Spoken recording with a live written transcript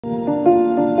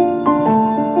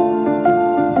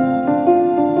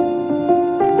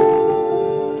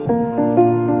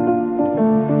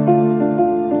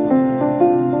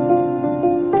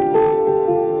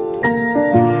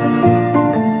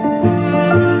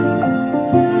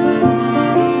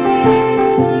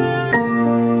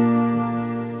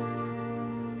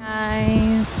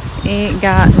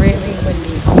got really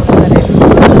windy all of a sudden.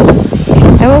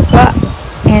 I woke up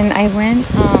and I went,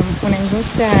 when I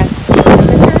looked at the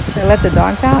temperature, 'cause I let the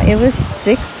dogs out, it was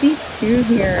 62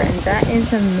 here, and that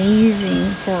is amazing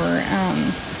for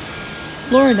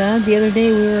Florida. The other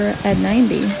day we were at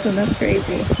 90, so that's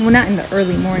crazy. Well, not in the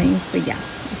early mornings, but yeah,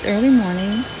 it's early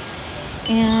morning.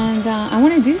 And I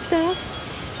want to do stuff,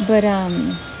 but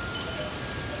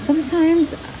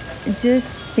sometimes just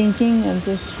thinking of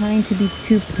just trying to be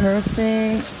too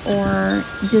perfect or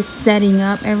just setting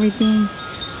up everything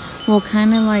will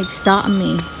kind of like stop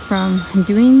me from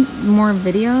doing more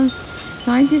videos.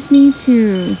 So I just need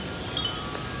to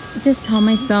just tell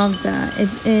myself that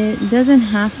it doesn't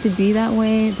have to be that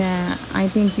way, that I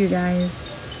think you guys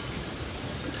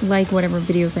like whatever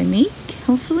videos I make,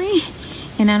 hopefully,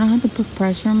 and I don't have to put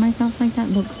pressure on myself like that.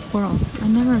 Look, squirrel. I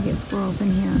never get squirrels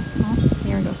in here. Oh,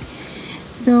 there it goes.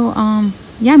 So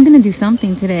yeah, I'm gonna do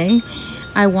something today.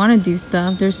 I want to do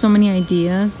stuff. There's so many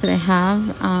ideas that I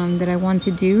have that I want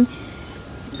to do,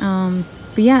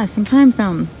 but yeah, sometimes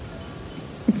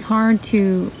it's hard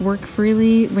to work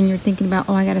freely when you're thinking about,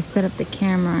 oh, I gotta set up the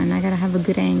camera and I gotta have a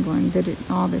good angle and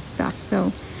all this stuff.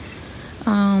 So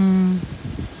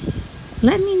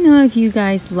let me know if you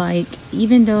guys like,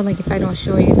 even though like if I don't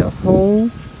show you the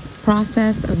whole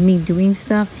process of me doing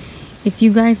stuff, if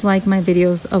you guys like my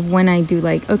videos of when I do,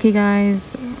 like, okay guys,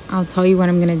 I'll tell you what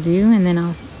I'm gonna do and then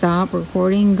I'll stop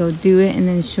recording, go do it, and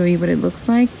then show you what it looks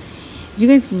like. Do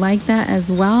you guys like that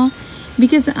as well?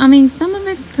 Because I mean, some of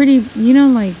it's pretty, you know,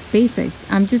 like basic.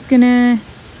 I'm just gonna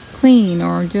clean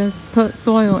or just put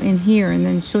soil in here and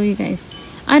then show you guys.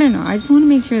 I don't know, I just want to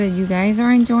make sure that you guys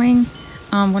are enjoying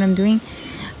what I'm doing.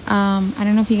 I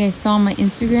don't know if you guys saw my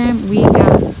Instagram, we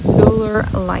got solar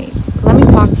lights. Let me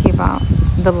talk to you about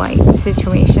the light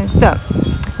situation. So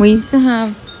we used to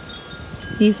have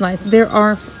these lights.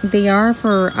 They are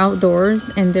for outdoors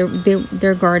and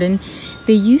their garden.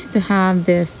 They used to have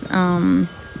this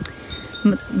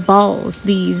balls,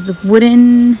 these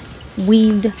wooden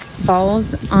weaved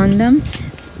balls on them.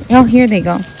 Oh, here they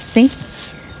go. See,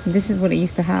 this is what it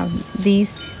used to have. These,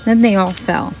 then they all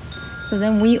fell. So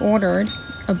then we ordered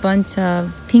a bunch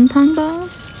of ping pong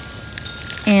balls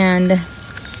and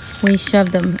we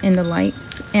shoved them in the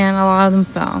lights, and a lot of them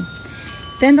fell.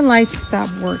 Then the lights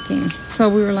stopped working, so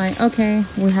we were like, okay,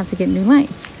 we have to get new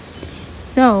lights.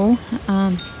 So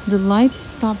the lights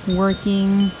stopped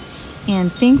working,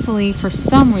 and thankfully, for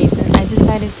some reason, I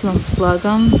decided to unplug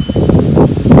them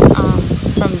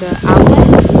from the outlet.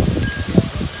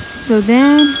 So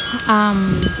then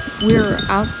we were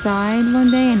outside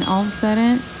one day, and all of a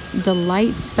sudden the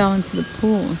lights fell into the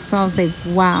pool. So I was like,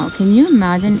 wow, can you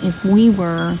imagine if we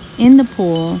were in the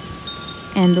pool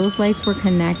and those lights were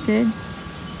connected?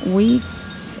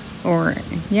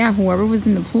 Whoever was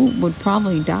in the pool would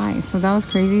probably die. So that was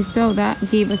crazy. So that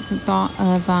gave us the thought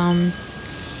of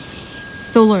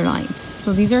solar lights.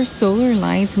 So these are solar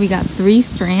lights. We got 3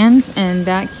 strands, and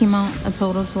that came out a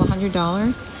total to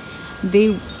 $100.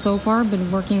 They so far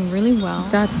been working really well.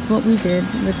 That's what we did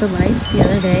with the lights the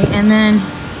other day. And then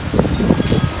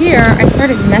here I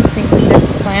started messing with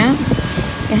this plant.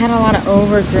 It had a lot of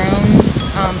overgrown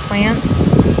plants.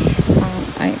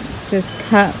 I just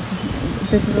cut.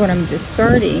 This is what I'm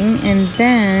discarding, and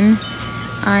then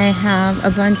I have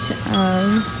a bunch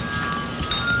of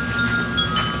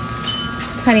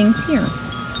cuttings here.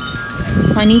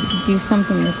 So I need to do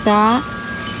something with that.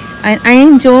 I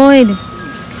enjoyed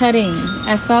cutting.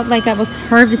 I felt like I was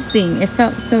harvesting. It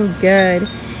felt so good.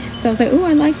 So I was like, oh,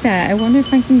 I like that. I wonder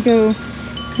if I can go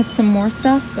cut some more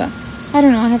stuff, but I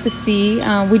don't know. I have to see.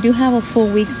 We do have a full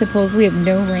week supposedly of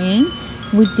no rain.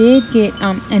 We did get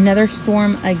another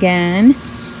storm again.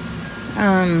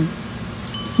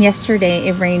 Yesterday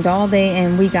it rained all day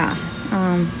and we got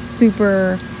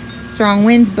super strong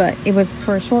winds, but it was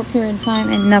for a short period of time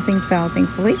and nothing fell,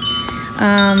 thankfully.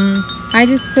 I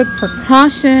just took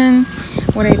precaution.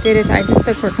 What I did is I just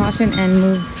took precaution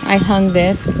and I hung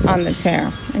this on the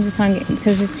chair. I just hung it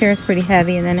because this chair is pretty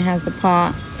heavy, and then it has the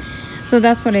pot. So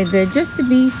that's what I did, just to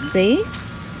be safe.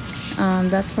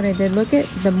 That's what I did. Look at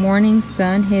the morning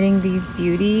sun hitting these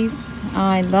beauties. Oh,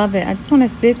 I love it. I just want to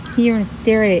sit here and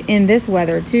stare at it in this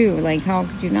weather too. Like, how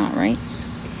could you not, right?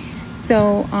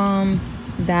 So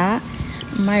that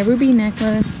my ruby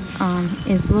necklace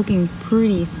is looking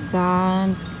pretty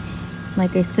sad.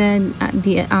 Like I said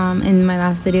in my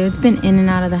last video, it's been in and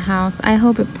out of the house. I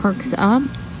hope it perks up.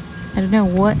 I don't know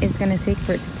what it's gonna take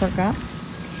for it to perk up.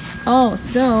 Oh,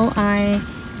 so I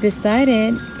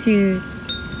decided to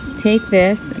take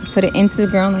this, put it into the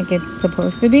ground like it's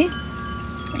supposed to be,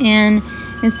 and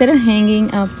instead of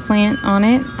hanging a plant on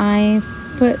it, I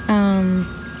put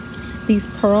these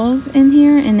pearls in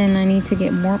here, and then I need to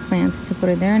get more plants to put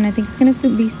it there, and I think it's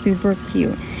gonna be super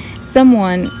cute.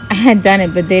 Someone had done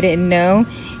it, but they didn't know.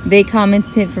 They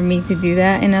commented for me to do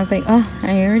that, and I was like, oh,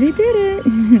 I already did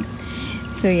it.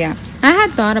 So yeah, I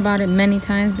had thought about it many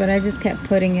times, but I just kept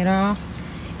putting it off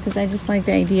because I just like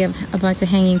the idea of a bunch of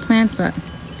hanging plants. But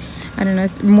I don't know,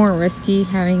 it's more risky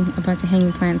having a bunch of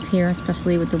hanging plants here,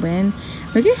 especially with the wind.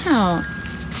 Look at how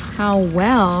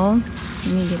well,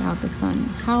 let me get out the sun,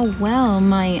 how well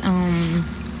my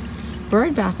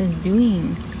bird bath is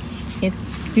doing. It's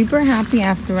super happy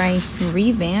after I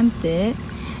revamped it.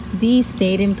 These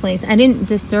stayed in place. I didn't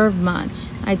disturb much.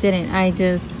 I didn't. I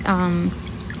just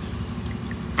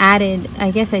added,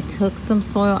 I guess I took some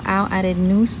soil out, added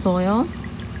new soil.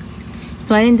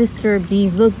 So I didn't disturb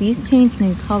these. Look, these changed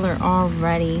in color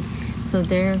already. So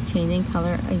they're changing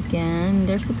color again.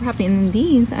 They're super happy. And then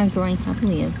these are growing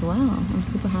happily as well. I'm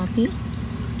super happy.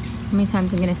 How many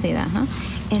times I'm gonna say that, huh?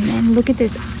 And then look at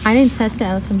this. I didn't touch the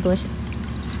elephant bush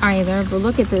either, but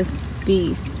look at this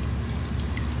beast.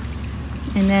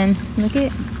 And then look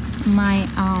at my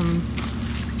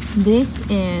this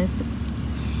is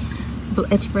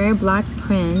Echeveria Black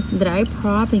Prince that I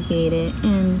propagated,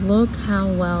 and look how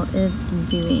well it's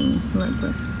doing. Look.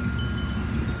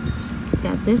 It's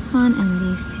got this one and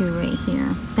these two right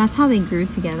here. That's how they grew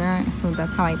together, so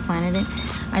that's how I planted it.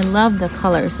 I love the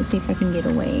colors. Let's see if I can get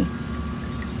away,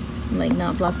 like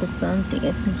not block the sun so you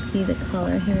guys can see the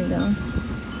color. Here we go.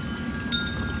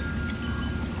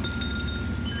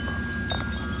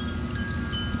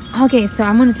 Okay, so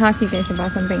I'm going to talk to you guys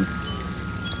about something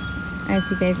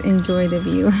as you guys enjoy the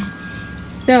view.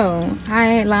 So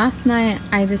last night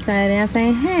I decided, I was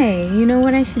like, hey, you know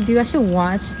what I should do? I should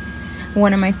watch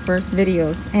one of my first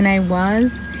videos. And I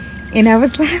was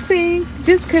laughing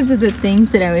just because of the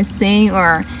things that I was saying,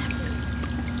 or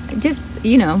just,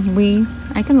 you know,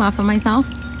 I can laugh at myself.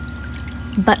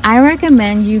 But I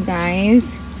recommend you guys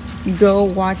go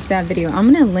watch that video.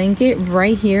 I'm gonna link it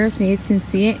right here so you guys can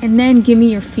see it, and then give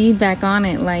me your feedback on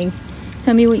it. Like,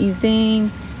 tell me what you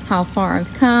think, how far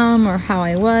I've come, or how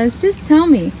I was. Just tell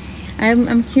me.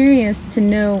 I'm curious to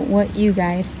know what you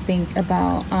guys think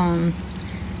about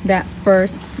that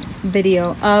first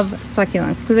video of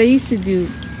succulents, because I used to do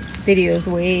videos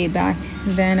way back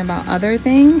then about other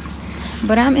things,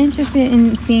 but I'm interested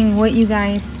in seeing what you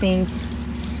guys think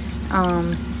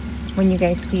when you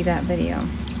guys see that video.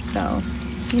 So,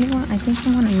 you know what? I think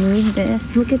I want to move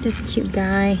this. Look at this cute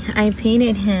guy. I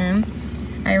painted him.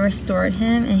 I restored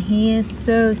him, and he is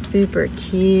so super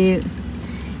cute.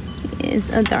 He is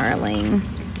a darling.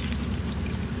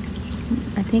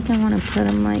 I think I want to put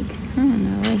him like, I don't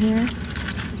know, right here.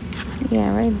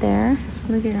 Yeah, right there.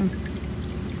 Look at him.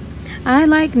 I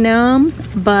like gnomes,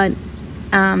 but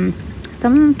some of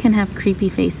them can have creepy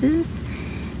faces.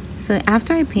 So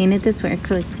after I painted this with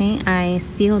acrylic paint, I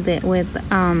sealed it with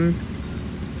a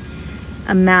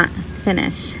matte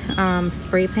finish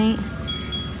spray paint,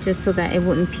 just so that it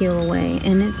wouldn't peel away.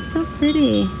 And it's so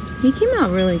pretty. He came out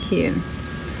really cute,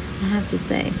 I have to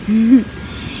say.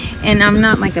 And I'm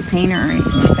not like a painter or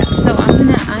anything like that.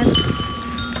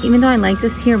 So even though I like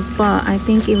this here, but I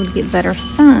think it would get better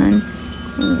sun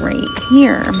right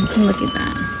here. Look at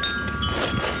that.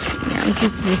 Yeah, I was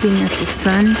just looking at the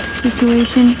sun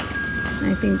situation.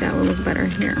 I think that will look better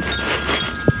here.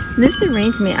 This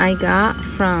arrangement I got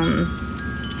from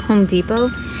Home Depot,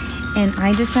 and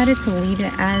I decided to leave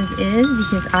it as is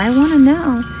because I want to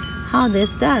know how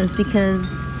this does,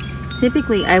 because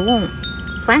typically I won't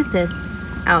plant this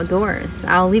outdoors.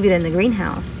 I'll leave it in the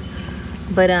greenhouse,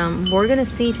 but we're gonna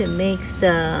see if it makes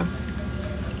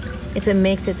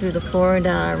it through the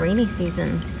Florida rainy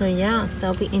season. So yeah,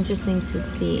 that'll be interesting to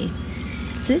see.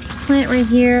 This plant right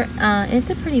here is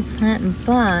a pretty plant,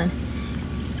 but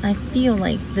I feel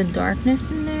like the darkness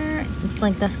in there, it's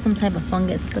like that's some type of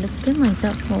fungus, but it's been like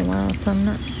that for a while, so I'm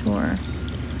not sure.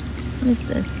 What is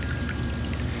this?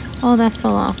 Oh, that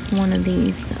fell off one of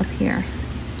these up here.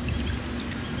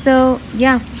 So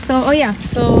yeah, so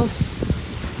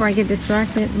before I get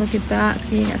distracted, look at that.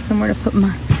 See, I got somewhere to put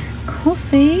my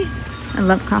coffee. I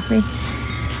love coffee.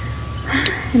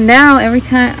 Now every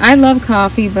time, I love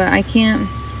coffee, but I can't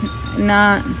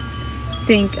not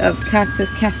think of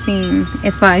Cactus Caffeine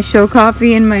if I show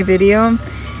coffee in my video.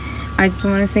 I just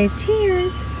want to say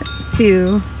cheers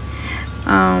to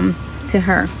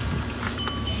her.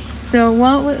 So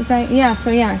what was I? Yeah,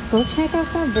 so yeah, go check out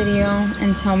that video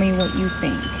and tell me what you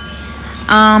think.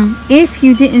 If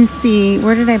you didn't see,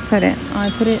 where did I put it? Oh, I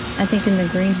put it, I think, in the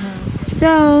greenhouse.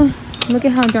 So look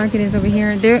at how dark it is over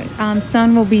here. There,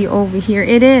 sun will be over here.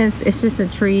 It's just the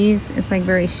trees. It's like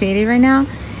very shaded right now,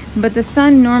 But the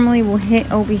sun normally will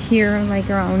hit over here like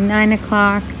around 9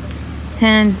 o'clock,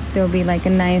 10. There'll be like a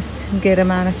nice good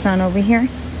amount of sun over here,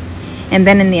 and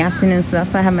then in the afternoon. So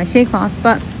that's why I have my shade cloth.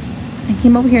 But I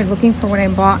came over here looking for what I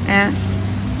bought at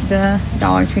the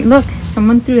Dollar Tree. Look,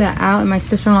 someone threw that out and my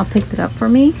sister-in-law picked it up for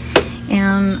me.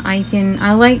 And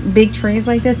I like big trays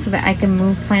like this so that I can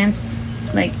move plants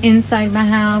like inside my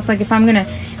house. Like if I'm gonna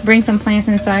bring some plants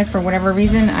inside for whatever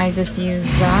reason, I just use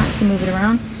that to move it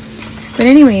around. But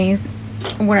anyways,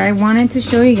 what I wanted to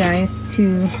show you guys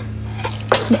to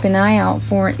keep an eye out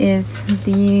for is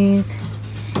these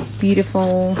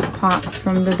beautiful pots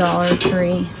from the Dollar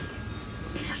Tree.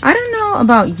 I don't know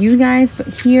about you guys, but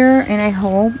here, and I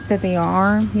hope that they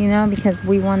are, you know, because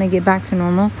we want to get back to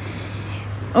normal.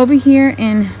 Over here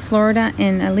in Florida,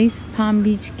 in at least Palm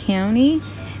Beach County,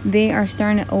 they are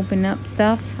starting to open up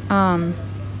stuff.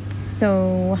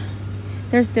 So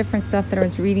there's different stuff that I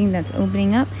was reading that's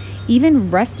opening up. Even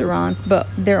restaurants, but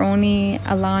they're only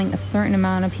allowing a certain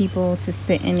amount of people to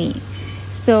sit and eat.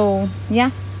 So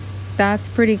yeah, that's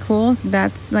pretty cool.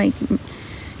 That's like,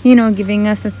 you know, giving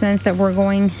us a sense that we're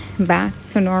going back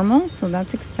to normal. So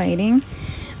that's exciting.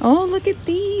 Oh, look at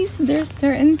these. They're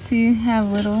starting to have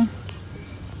little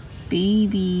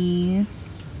babies.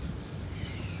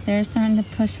 They're starting to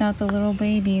push out the little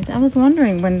babies. I was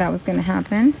wondering when that was going to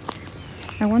happen.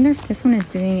 I wonder if this one is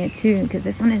doing it too, because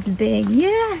this one is big.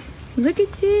 Yes, look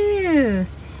at you.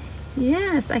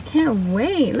 Yes, I can't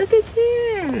wait. Look at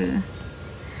you.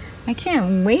 I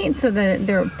can't wait until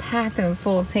they're packed and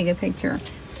full to take a picture.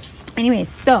 Anyway,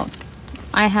 so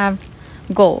I have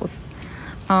goals.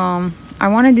 I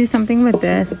want to do something with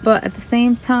this, but at the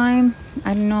same time,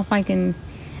 I don't know if I can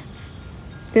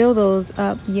fill those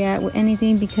up yet with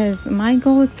anything, because my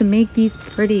goal is to make these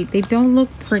pretty. They don't look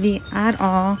pretty at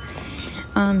all.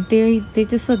 They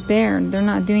just look there. They're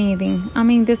not doing anything. I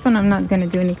mean, this one I'm not going to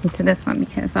do anything to this one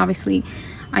because obviously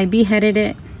I beheaded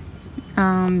it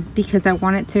because I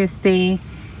want it to stay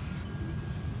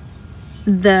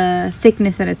the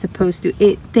thickness that it's supposed to.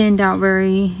 It thinned out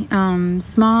very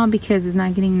small because it's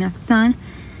not getting enough sun.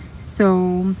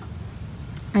 So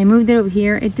I moved it over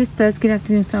here. It just does get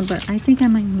afternoon sun, but I think I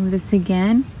might move this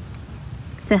again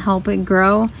to help it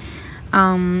grow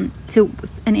to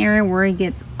an area where it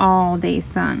gets all day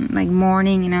sun, like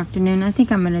morning and afternoon. I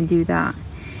think I'm gonna do that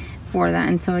for that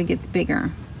until it gets bigger.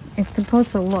 It's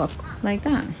supposed to look like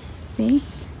that, see?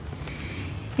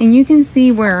 And you can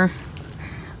see where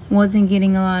wasn't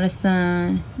getting a lot of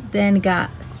sun, then got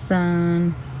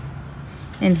sun,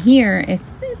 and here it's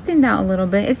thinned out a little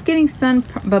bit. It's getting sun,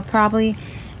 but probably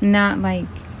not like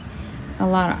a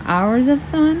lot of hours of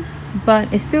sun,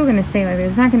 but it's still gonna stay like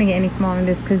this. It's not gonna get any smaller than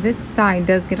this because this side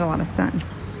does get a lot of sun.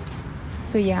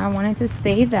 So yeah, I wanted to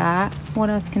say that. What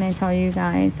else can I tell you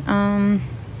guys?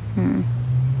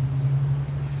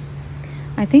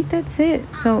 I think that's it.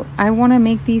 So I want to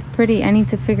make these pretty. I need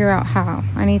to figure out how.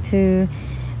 I need to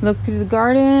look through the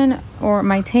garden or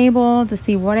my table to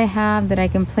see what I have that I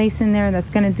can place in there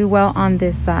that's going to do well on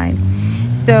this side.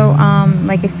 So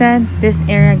like I said, this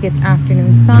area gets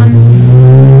afternoon sun.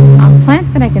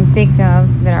 Plants that I can think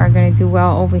of that are going to do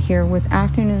well over here with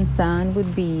afternoon sun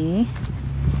would be,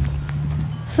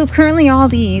 so currently all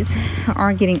these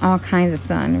are getting all kinds of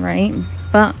sun, right?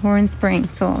 But we're in spring,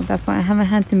 so that's why I haven't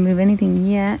had to move anything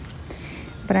yet.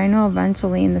 But I know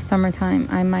eventually in the summertime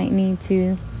I might need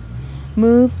to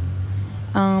move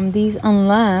these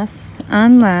unless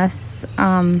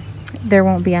there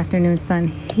won't be afternoon sun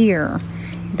here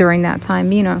during that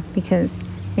time, you know, because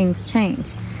things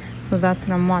change. So that's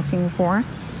what I'm watching for.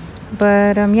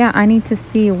 But yeah, I need to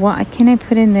see what can I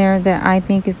put in there that I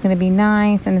think is going to be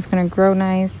nice and it's going to grow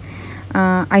nice.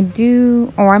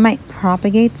 I might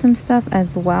propagate some stuff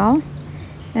as well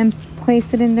and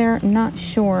place it in there. Not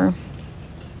sure.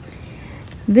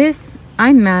 This,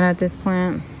 I'm mad at this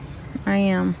plant. I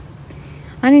am.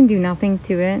 I didn't do nothing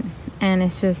to it, and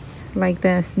it's just like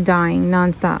this, dying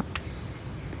nonstop.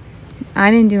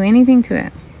 I didn't do anything to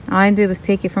it. All I did was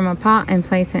take it from a pot and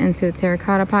place it into a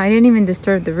terracotta pot. I didn't even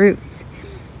disturb the roots,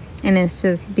 and it's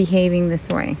just behaving this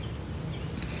way.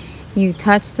 You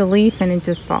touch the leaf and it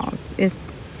just falls.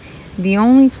 It's the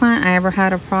only plant I ever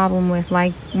had a problem with,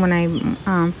 like when I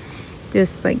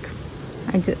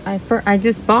I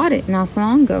just bought it not so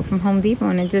long ago from Home Depot,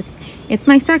 and it's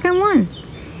my second one.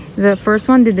 The first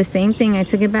one did the same thing. I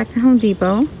took it back to Home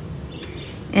Depot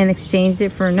and exchanged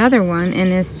it for another one, and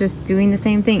it's just doing the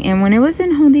same thing. And when it was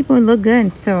in Home Depot, it looked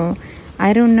good. So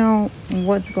I don't know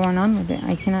what's going on with it.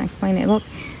 I cannot explain it. Look,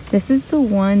 this is the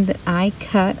one that I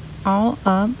cut all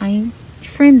up. I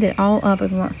trimmed it all up,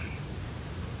 and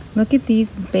look at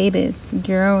these babies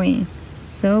growing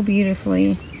so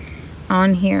beautifully.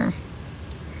 on here.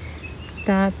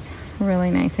 That's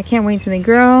really nice. I can't wait till they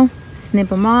grow. Snip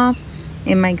them off.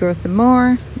 It might grow some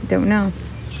more. Don't know.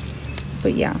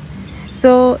 But yeah.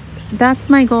 So that's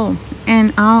my goal,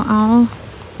 and I'll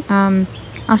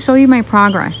show you my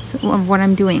progress of what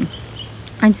I'm doing.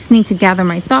 I just need to gather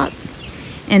my thoughts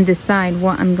and decide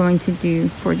what I'm going to do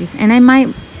for these, and I might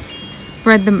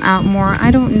spread them out more. I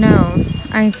don't know.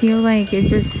 I feel like it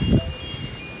just,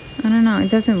 I don't know, it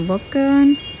doesn't look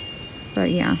good, but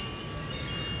yeah,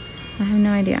 I have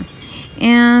no idea.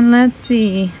 And let's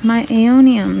see, my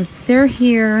aeoniums, they're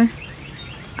here.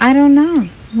 I don't know.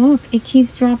 Look, it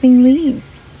keeps dropping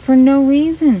leaves for no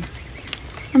reason.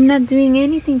 I'm not doing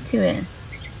anything to it,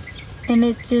 and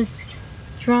it's just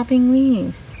dropping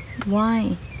leaves.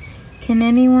 Why? Can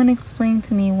anyone explain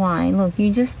to me why? Look,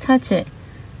 you just touch it.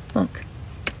 Look.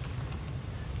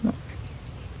 Look.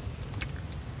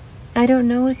 I don't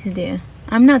know what to do.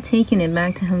 I'm not taking it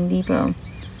back to Home Depot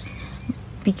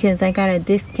because I got a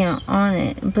discount on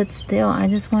it, but still, I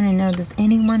just want to know, does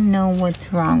anyone know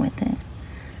what's wrong with it?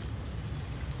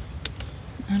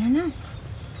 I don't know.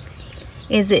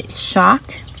 Is it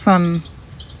shocked from,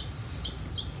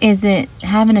 is it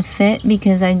having a fit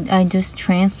because I just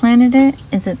transplanted it?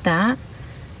 Is it that?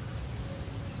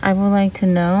 I would like to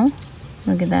know.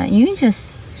 Look at that. You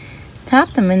just tap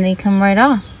them and they come right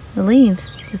off. The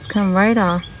leaves just come right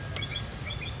off.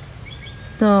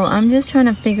 So I'm just trying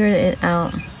to figure it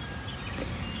out.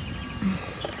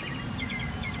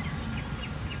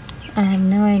 I have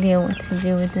no idea what to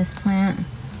do with this plant.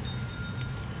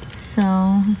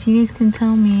 So if you guys can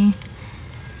tell me,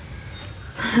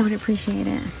 I would appreciate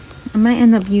it. I might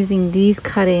end up using these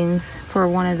cuttings for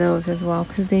one of those as well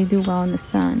because they do well in the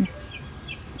sun.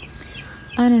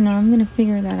 I don't know. I'm going to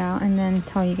figure that out and then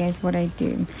tell you guys what I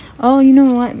do. Oh, you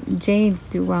know what? Jades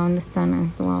do well in the sun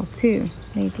as well too.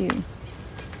 They do.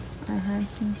 I have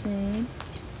some jades.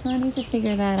 So I need to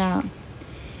figure that out.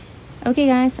 Okay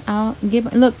guys, I'll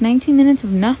give, look, 19 minutes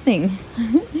of nothing.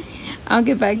 I'll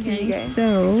get back to you guys.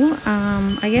 So,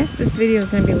 I guess this video is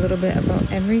going to be a little bit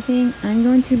about everything. I'm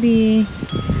going to be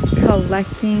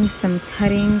collecting some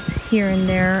cuttings here and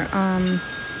there. I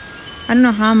don't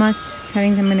know how much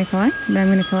cuttings I'm going to collect, but I'm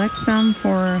going to collect some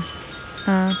for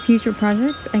future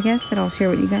projects, I guess, that I'll share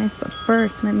with you guys. But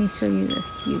first, let me show you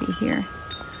this beauty here.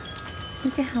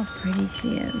 Look at how pretty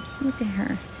she is. Look at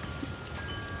her.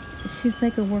 She's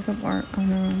like a work of art on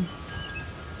her own.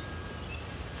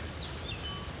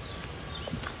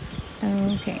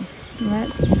 Okay,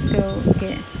 let's go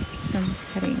get some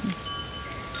cutting.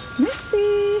 Let's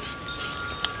see.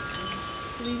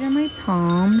 So these are my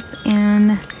palms,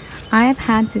 and I have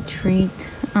had to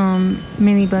treat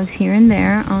mealybugs here and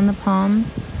there on the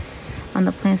palms, on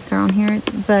the plants that are on here.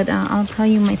 But I'll tell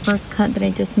you my first cut that I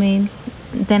just made.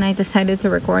 Then I decided to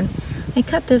record. I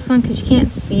cut this one because you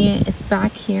can't see it. It's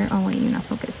back here. Oh wait, you're not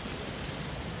focused.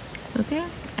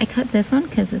 Focus. I cut this one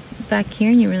because it's back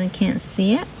here and you really can't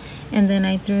see it. And then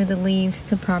I threw the leaves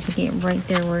to propagate right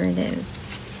there where it is.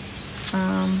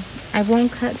 I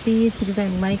won't cut these because I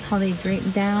like how they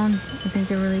drape down. I think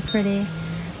they're really pretty.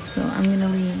 So I'm going to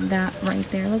leave that right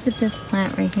there. Look at this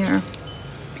plant right here.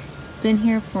 It's been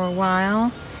here for a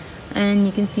while. And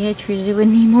you can see I treated it with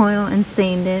neem oil and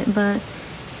stained it. But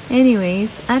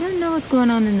anyways, I don't know what's going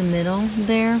on in the middle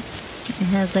there. It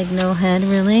has like no head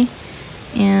really.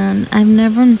 And I've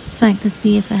never inspected to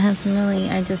see if it has really.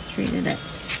 I just treated it.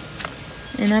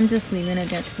 And I'm just leaving it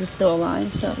there because it's still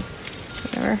alive. So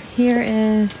whatever. Here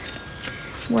is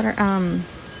what are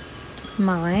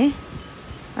my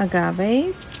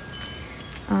agaves.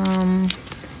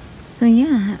 So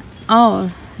yeah.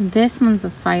 Oh, this one's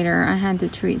a fighter. I had to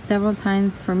treat several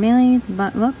times for mealies,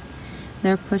 but look,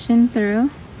 they're pushing through,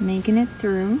 making it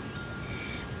through.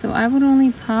 So I would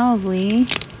only probably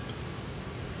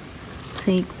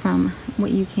take from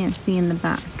what you can't see in the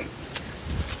back.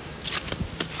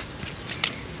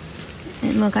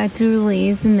 And look, I threw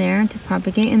leaves in there to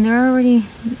propagate, and they're already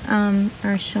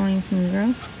are showing some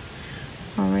growth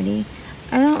already.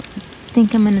 I don't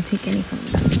think I'm gonna take any from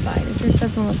that side. It just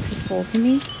doesn't look too full to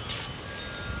me.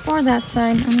 Or that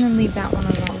side. I'm gonna leave that one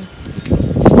alone.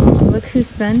 Oh, look who's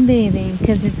sunbathing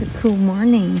because it's a cool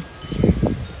morning.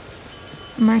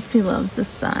 Maxie loves the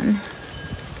sun.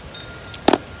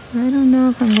 I don't know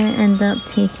if I'm gonna end up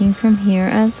taking from here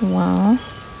as well.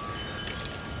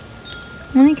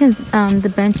 Only because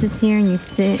the bench is here and you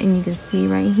sit and you can see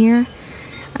right here.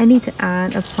 I need to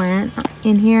add a plant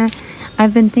in here.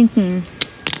 I've been thinking,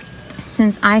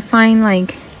 since I find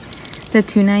like the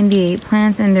 $2.98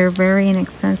 plants and they're very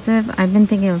inexpensive, I've been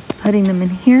thinking of putting them in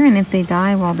here, and if they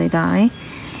die, well, they die.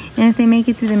 And if they make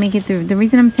it through, they make it through. The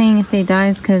reason I'm saying if they die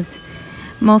is because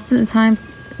Most of the times,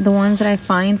 the ones that I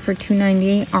find for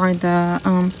 $2.98 are the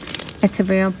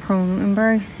Echeveria Pro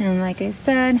Lutenberg, and like I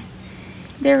said,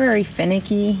 they're very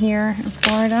finicky here in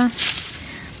Florida.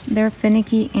 They're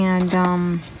finicky, and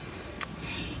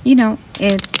you know,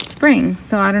 it's spring,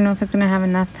 so I don't know if it's gonna have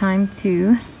enough time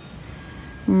to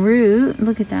root.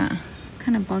 Look at that. What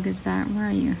kind of bug is that? Where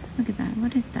are you? Look at that.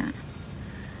 What is that?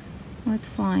 Oh, it's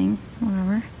flying.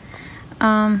 Whatever.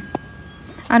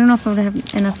 I don't know if I would have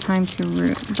enough time to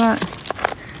root, but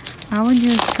I would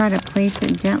just try to place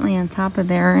it gently on top of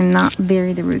there and not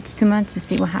bury the roots too much to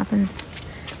see what happens.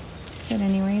 But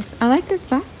anyways, I like this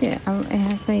basket. It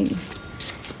has like,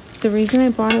 the reason I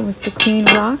bought it was to clean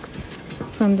rocks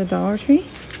from the Dollar Tree,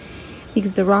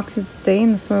 because the rocks would stay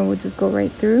and the soil would just go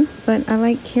right through. But I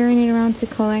like carrying it around to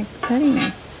collect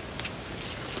cuttings.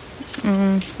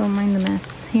 Don't mind the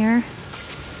mess here.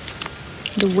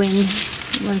 The wind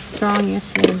was strong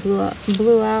yesterday and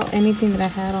blew out anything that I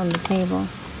had on the table.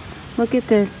 Look at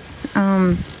this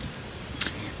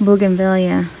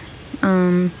bougainvillea.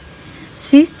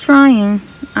 She's trying.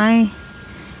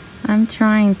 I'm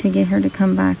trying to get her to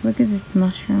come back. Look at this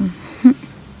mushroom.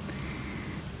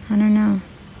 I don't know.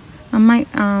 I might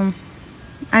I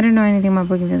don't know anything about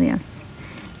bougainvilleas.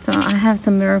 So I have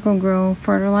some Miracle Grow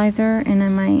fertilizer, and I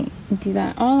might do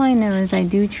that. All I know is I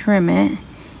do trim it.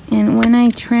 And when I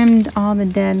trimmed all the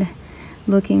dead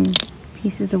looking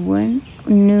pieces of wood,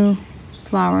 new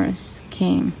flowers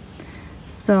came.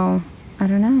 So I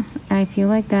don't know. I feel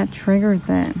like that triggers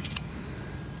it.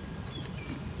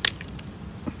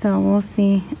 So we'll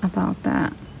see about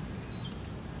that.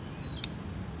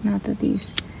 Not that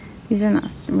these are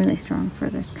not really strong for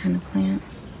this kind of plant.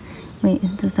 Wait,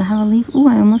 does it have a leaf? Ooh,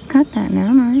 I almost cut that.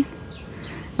 Never mind.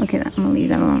 Okay, I'm gonna leave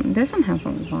that alone. This one has a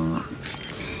lot.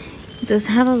 It does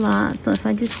have a lot, so if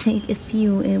I just take a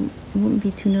few, it wouldn't be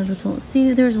too noticeable.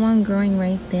 See, there's one growing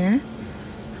right there.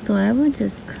 So I would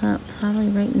just cut probably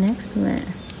right next to it.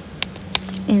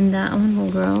 And that one will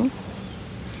grow.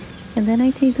 And then I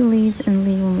take the leaves and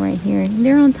leave them right here.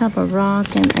 They're on top of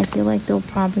rock, and I feel like they'll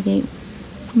propagate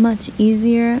much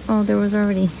easier. Oh, there was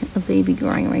already a baby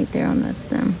growing right there on that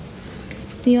stem.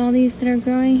 See all these that are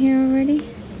growing here already?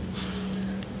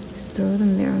 Just throw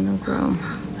them there and they'll grow.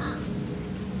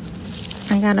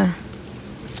 I gotta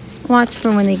watch for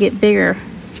when they get bigger.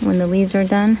 When the leaves are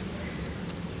done,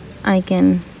 I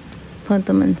can put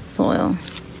them in soil.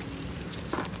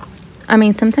 I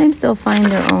mean, sometimes they'll find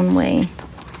their own way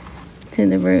to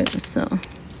the roots, so.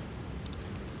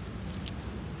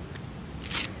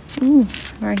 Ooh,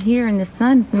 right here in the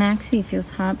sun, Maxie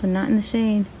feels hot, but not in the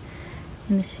shade.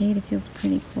 In the shade, it feels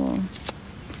pretty cool.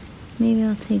 Maybe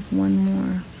I'll take one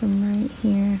more from right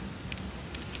here.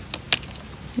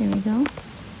 There we go.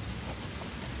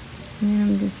 And then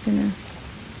I'm just gonna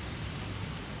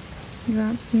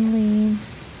drop some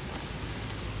leaves.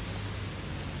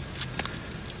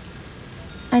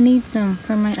 I need some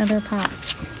for my other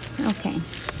pots. Okay.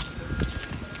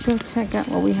 Let's go check out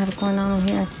what we have going on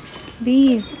over here.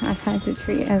 These I've had to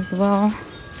treat as well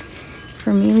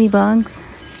for mealybugs.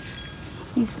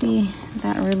 You see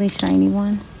that really shiny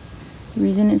one? The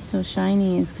reason it's so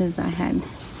shiny is because I had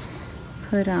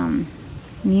put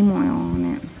neem oil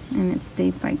on it, and it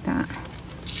stayed like that.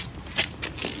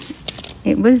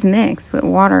 It was mixed with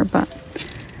water, but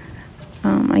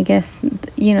I guess,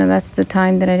 you know, that's the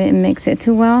time that I didn't mix it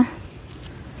too well.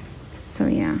 So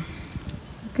yeah,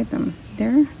 look at them.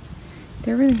 They're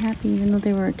really happy, even though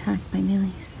they were attacked by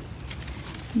mealies.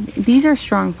 These are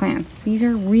strong plants. These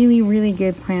are really, really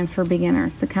good plants for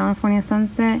beginners. The California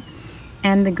Sunset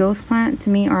and the Ghost Plant, to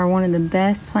me, are one of the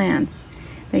best plants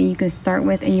that you can start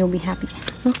with, and you'll be happy.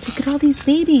 Look at all these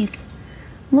babies.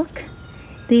 Look,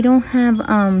 they don't have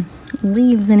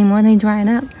leaves anymore. They dried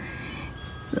up.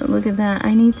 So look at that.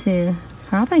 I need to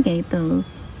propagate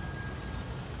those.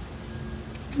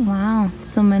 Wow,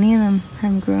 so many of them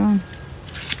have grown.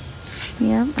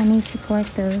 Yep, I need to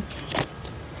collect those,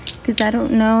 because I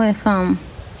don't know if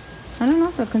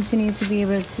they'll continue to be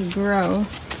able to grow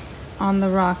on the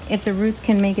rock. If the roots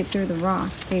can make it through the rock,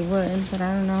 they would, but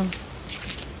I don't know.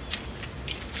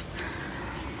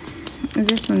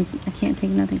 This one's, I can't take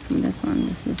nothing from this one.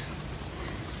 This is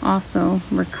also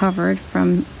recovered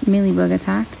from mealybug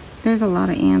attack. There's a lot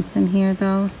of ants in here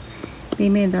though. They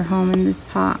made their home in this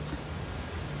pot.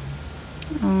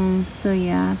 So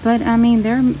yeah, but I mean,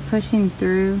 they're pushing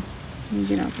through. Let me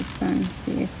get out the sun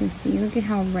so you guys can see. Look at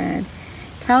how red.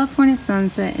 California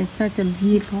Sunset is such a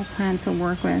beautiful plant to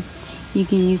work with. You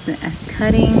can use it as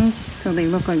cuttings, so they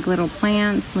look like little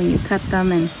plants when you cut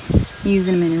them and use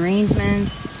them in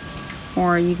arrangements.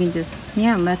 Or you can just,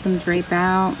 yeah, let them drape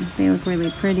out. They look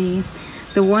really pretty.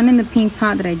 The one in the pink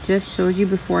pot that I just showed you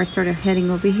before I started heading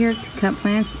over here to cut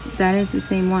plants, that is the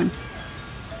same one.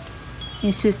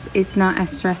 It's just, it's not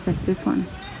as stressed as this one.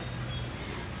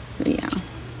 So yeah.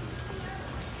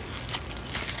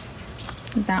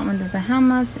 That one doesn't have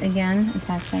much. Again,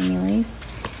 attacked by mealies.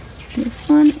 This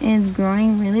one is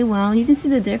growing really well. You can see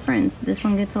the difference. This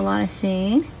one gets a lot of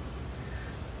shade.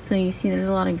 So you see there's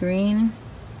a lot of green.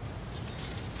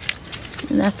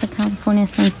 That's a California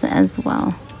Sunset as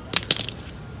well.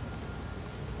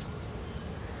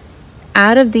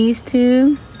 Out of these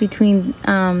two, between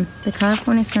the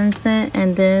California Sunset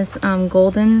and this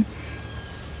golden,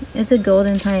 it's a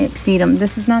golden type sedum.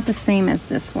 This is not the same as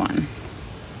this one.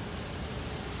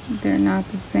 They're not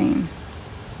the same.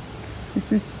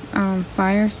 This is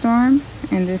Firestorm,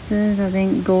 and this is, I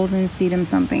think, golden sedum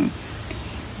something.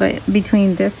 But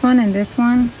between this one and this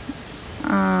one,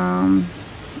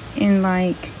 in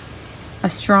like a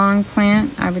strong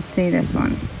plant, I would say this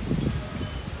one.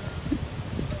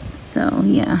 So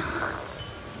yeah.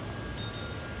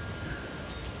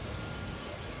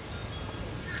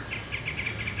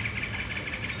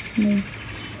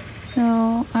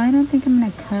 So I don't think I'm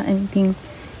gonna cut anything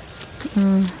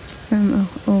from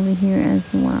over here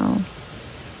as well.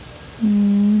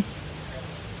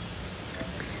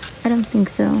 I don't think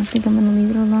so. I think I'm gonna leave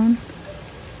it alone.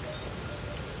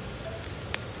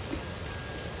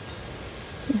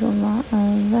 There's a lot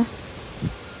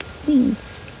of weeds.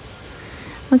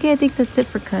 Okay, I think that's it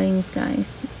for cuttings,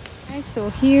 guys. Okay, so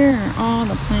here are all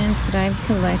the plants that I've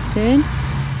collected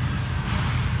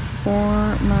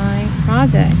for my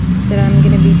projects that I'm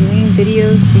going to be doing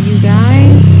videos for you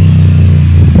guys.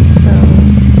 So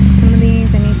some of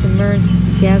these I need to merge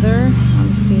together,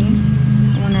 obviously,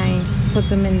 when I put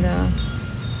them in the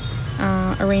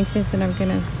arrangements that I'm going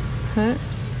to put.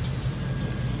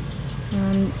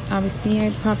 Obviously, I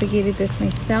propagated this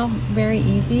myself, very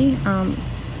easy.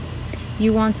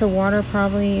 You want to water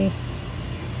probably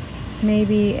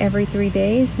maybe every 3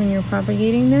 days when you're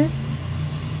propagating this.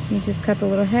 You just cut the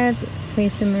little heads,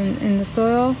 place them in the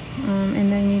soil,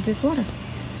 and then you just water.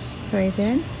 That's what I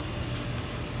did.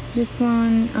 This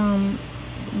one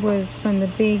was from the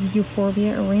big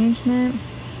Euphorbia arrangement.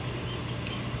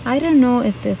 I don't know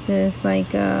if this is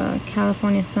like a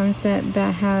California Sunset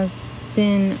that has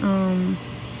been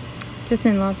just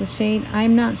in lots of shade.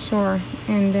 I'm not sure,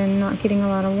 and then not getting a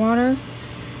lot of water.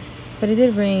 But it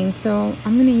did rain, so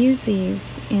I'm going to use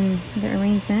these in the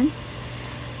arrangements.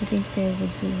 I think they will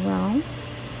do well.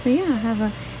 So yeah, I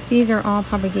have these are all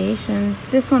propagation.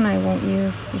 This one I won't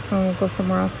use. This one will go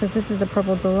somewhere else because this is a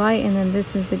Purple Delight, and then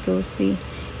this is the Ghosty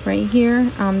right here,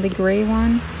 the gray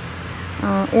one.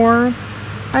 Or,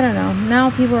 I don't know. Now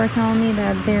people are telling me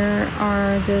that there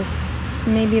are just,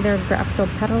 maybe they're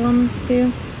Graptopetalums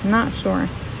too. I'm not sure.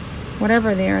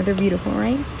 Whatever they are, they're beautiful,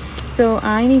 right? So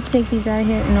I need to take these out of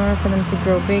here in order for them to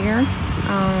grow bigger.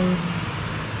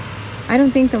 I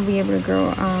don't think they'll be able to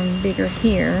grow bigger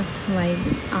here like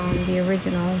the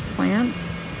original plant.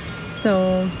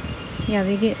 So yeah,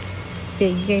 they get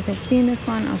big. You guys have seen this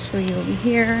one. I'll show you over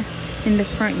here. In the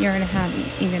front yard I have an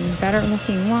even better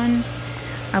looking one.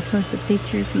 I'll post a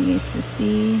picture for you guys to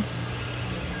see.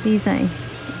 These I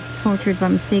tortured by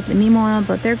mistake with neem oil,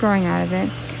 but they're growing out of it.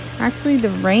 Actually, the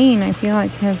rain I feel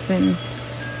like has been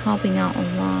helping out a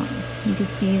lot. You can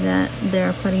see that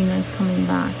their puttiness is coming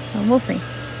back, so we'll see.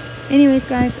 Anyways,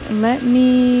 guys, let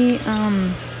me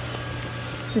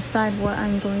decide what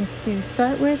I'm going to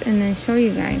start with and then show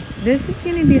you guys. This is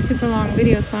going to be a super long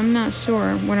video, so I'm not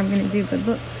sure what I'm going to do, but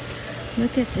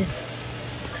look at this.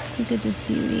 Look at this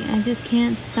beauty. I just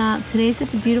can't stop. Today's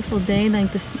such a beautiful day.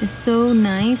 Like, this is so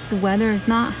nice. The weather is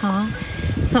not hot,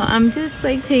 so I'm just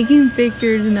like taking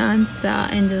pictures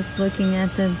non-stop and just looking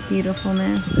at the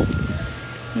beautifulness.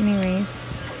 Anyways,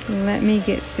 let me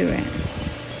get to it.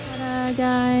 Ta-da,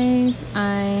 guys,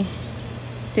 I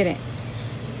did it.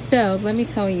 So let me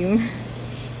tell you,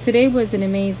 today was an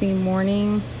amazing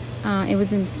morning. It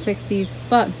was in the 60s,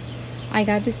 but I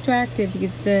got distracted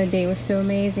because the day was so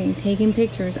amazing, taking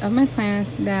pictures of my plants,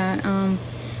 that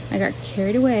I got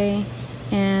carried away.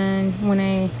 And when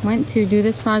I went to do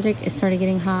this project, it started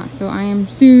getting hot. So I am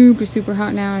super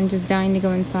hot now and just dying to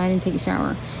go inside and take a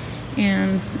shower.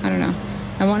 And I don't know,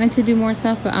 I wanted to do more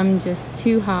stuff, but I'm just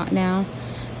too hot now.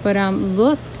 But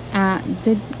look at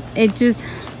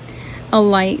a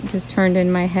light just turned in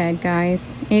my head,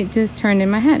 guys. It just turned in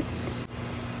my head.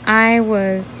 I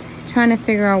was trying to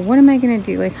figure out, what am I gonna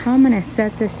do? Like, how am I gonna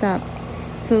set this up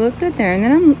to look good there? And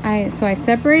then so I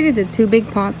separated the two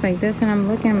big pots like this, and I'm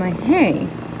looking, I'm like, hey,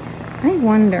 I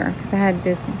wonder, because I had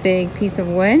this big piece of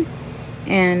wood,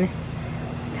 and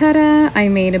ta-da, I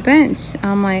made a bench.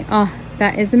 I'm like, oh,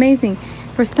 That is amazing.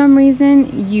 For some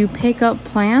reason, you pick up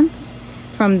plants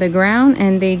from the ground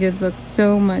and they just look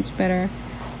so much better.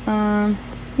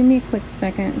 Give me a quick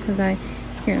second because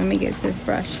here, let me get this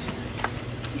brush.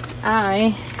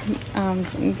 Let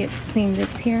me get to clean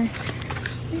this here.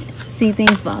 See,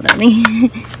 things bother me.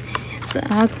 So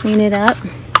I'll clean it up.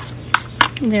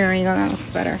 There we go, that looks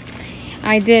better.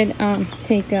 I did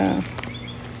take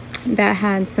that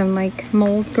had some like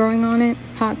mold growing on it.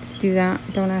 Pots do that.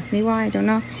 Don't ask me why, I don't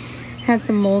know. Had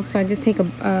some mold, so I just take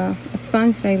a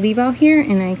sponge that I leave out here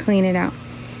and I clean it out.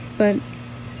 But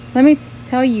let me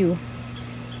tell you,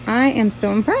 I am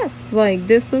so impressed. Like,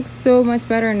 this looks so much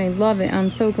better and I love it. I'm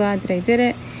so glad that I did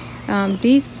it.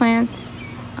 These plants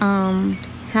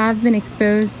have been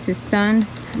exposed to sun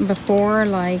before.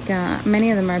 Like many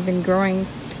of them have been growing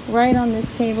right on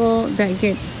this table that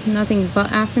gets nothing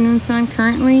but afternoon sun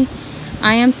currently.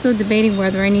 I am still debating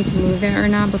whether I need to move that or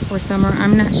not before summer.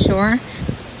 I'm not sure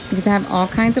because I have all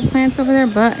kinds of plants over there,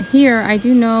 but here I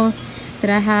do know that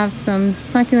I have some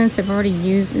succulents I've already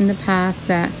used in the past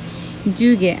that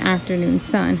do get afternoon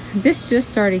sun. This just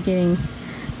started getting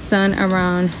sun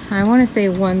around, I want to say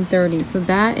 1:30, so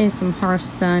that is some harsh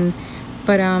sun,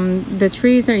 but the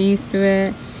trees are used to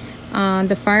it.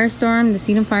 The firestorm, the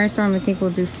sedum firestorm, I think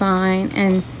will do fine.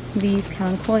 And these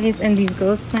concoys and these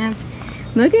ghost plants,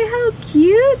 look at how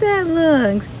cute that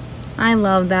looks. I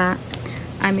love that.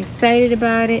 I'm excited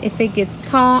about it. If it gets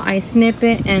tall, I snip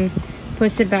it and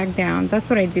push it back down. That's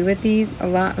what I do with these a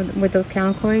lot, with those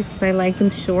concoys, because I like them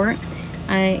short.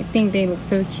 I think they look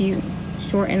so cute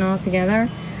short and all together,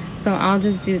 so I'll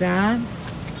just do that.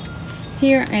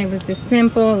 Here I was just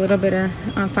simple, a little bit of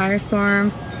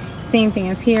firestorm, same thing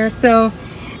as here. So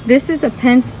this is a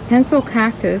pencil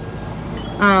cactus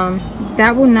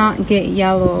that will not get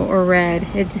yellow or red.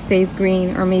 It just stays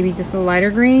green, or maybe just a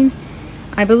lighter green.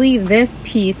 I believe this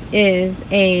piece is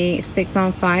a sticks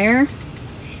on fire,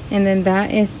 and then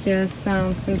that is just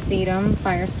some sedum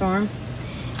firestorm,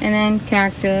 and then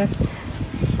cactus,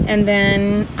 and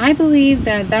then I believe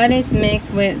that is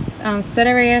mixed with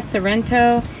Ceteraria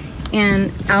Sorrento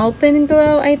and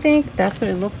Alpenglow. I think that's what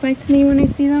it looks like to me when I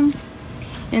see them.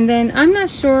 And then I'm not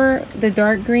sure, the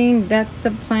dark green, that's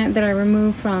the plant that I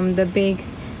removed from the big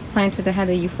planter that had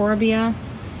the euphorbia,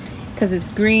 because it's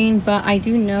green. But I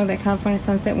do know that California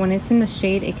Sunset, when it's in the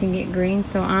shade, it can get green,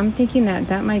 so I'm thinking that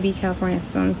that might be California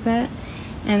Sunset.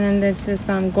 And then there's just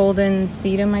golden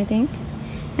sedum, I think,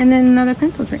 and then another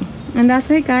pencil tree, and that's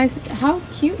it, guys. How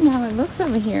cute now it looks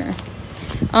over here.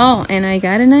 Oh, and I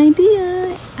got an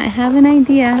idea. I have an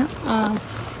idea.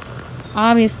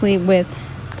 Obviously with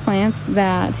plants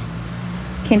that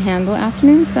can handle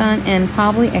afternoon sun and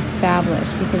probably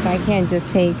established, because I can't just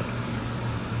take,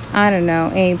 I don't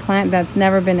know, a plant that's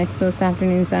never been exposed to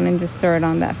afternoon sun and just throw it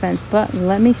on that fence. But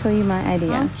let me show you my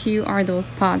idea. How cute are those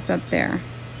pots up there?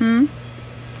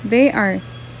 They are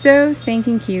so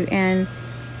stinking cute. And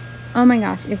oh my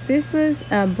gosh, if this was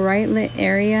a bright lit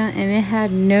area and it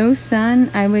had no sun,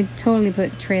 I would totally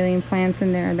put trailing plants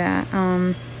in there that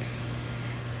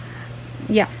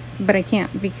yeah, but I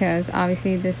can't, because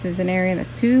obviously this is an area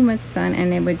that's too much sun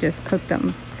and it would just cook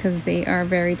them, because they are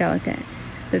very delicate.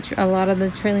 A lot of the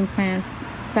trailing plants,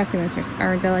 succulents,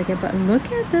 are delicate, but look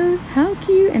at those, how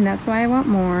cute. And that's why I want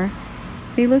more.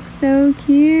 They look so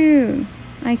cute.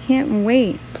 I can't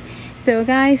wait. So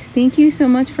guys, thank you so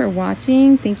much for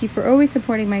watching. Thank you for always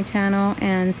supporting my channel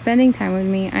and spending time with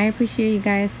me. I appreciate you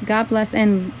guys. God bless,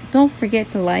 and don't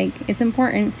forget to like. It's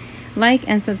important. Like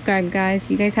and subscribe, guys.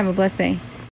 You guys have a blessed day.